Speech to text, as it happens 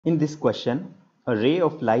In this question, a ray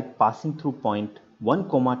of light passing through point 1,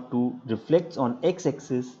 2 reflects on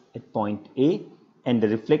x-axis at point A and the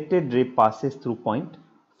reflected ray passes through point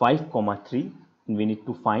 5, 3 and we need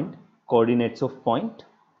to find coordinates of point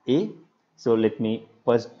A. So let me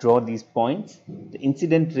first draw these points. The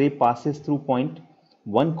incident ray passes through point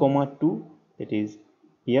 1, 2, that is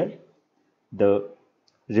here. The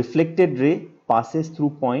reflected ray passes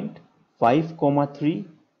through point 5, 3,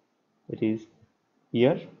 that is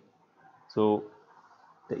here. So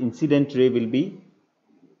the incident ray will be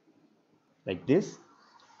like this,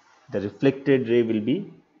 the reflected ray will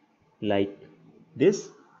be like this,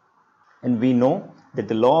 and we know that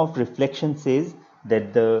the law of reflection says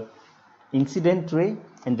that the incident ray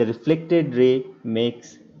and the reflected ray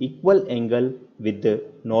makes equal angle with the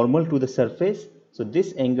normal to the surface. So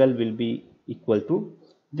this angle will be equal to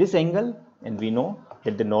this angle, and we know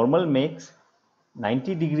that the normal makes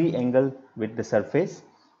 90-degree angle with the surface.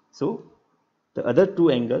 So the other two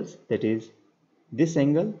angles, that is this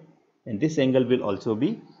angle and this angle, will also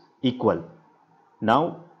be equal.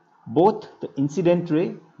 Now both the incident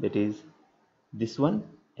ray, that is this one,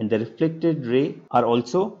 and the reflected ray are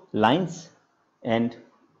also lines and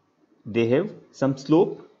they have some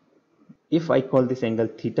slope. If I call this angle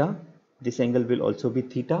theta, this angle will also be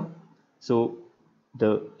theta. So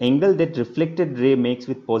the angle that reflected ray makes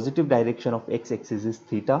with positive direction of x-axis is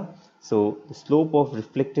theta. So the slope of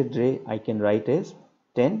reflected ray I can write as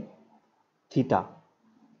tan theta.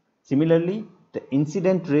 Similarly, the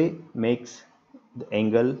incident ray makes the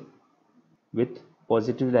angle with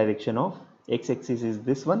positive direction of x-axis is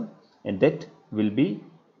this one, and that will be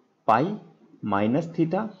pi minus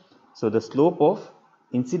theta. So the slope of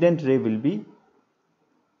incident ray will be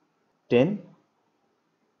tan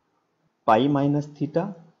pi minus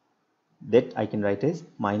theta, that I can write as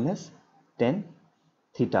minus tan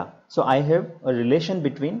theta. So I have a relation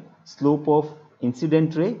between slope of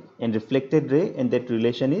incident ray and reflected ray, and that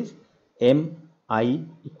relation is mi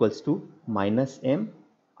equals to minus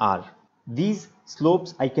mr. These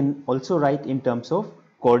slopes I can also write in terms of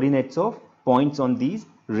coordinates of points on these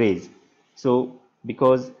rays. So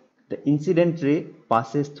because the incident ray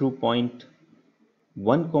passes through point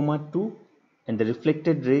 1, 2 and the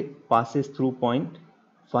reflected ray passes through point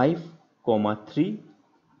 5, 3,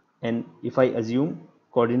 and if I assume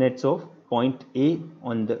coordinates of point A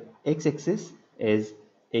on the x-axis as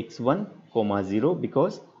x1, 0,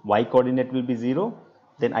 because y coordinate will be 0,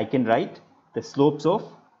 then I can write the slopes of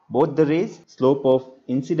both the rays. Slope of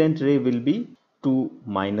incident ray will be 2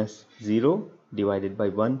 minus 0 divided by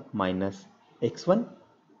 1 minus x1,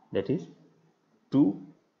 that is 2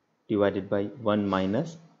 divided by 1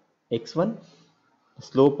 minus x1. The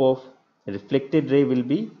slope of reflected ray will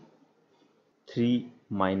be 3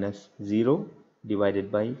 minus 0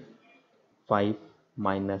 divided by 5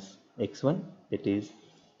 minus x1, that is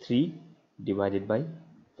 3 divided by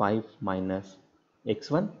 5 minus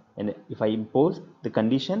x1. And if I impose the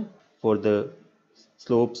condition for the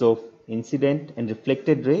slopes of incident and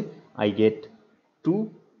reflected ray, I get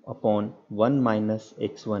 2 upon 1 minus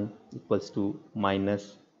x1 equals to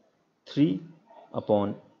minus 3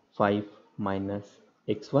 upon 5 minus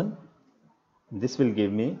x1. This will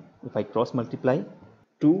give me, if I cross multiply,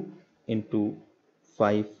 2 into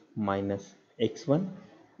 5 minus x1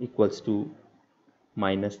 equals to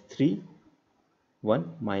minus 3,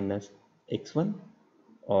 1 minus x1,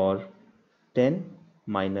 or 10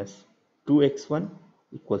 minus 2x1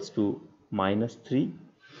 equals to minus 3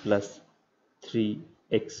 plus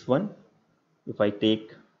 3x1. If I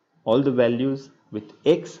take all the values with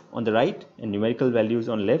x on the right and numerical values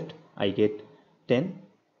on left, I get 10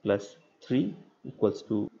 plus 3 equals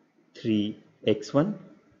to 3x1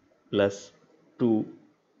 plus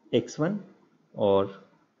 2x1, or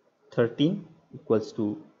 13 equals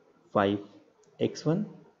to 5x1,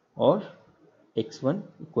 or x1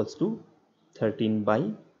 equals to 13 by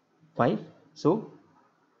 5. So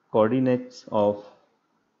coordinates of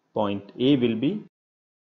point A will be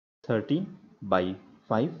 13 by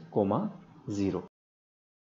 5, 0.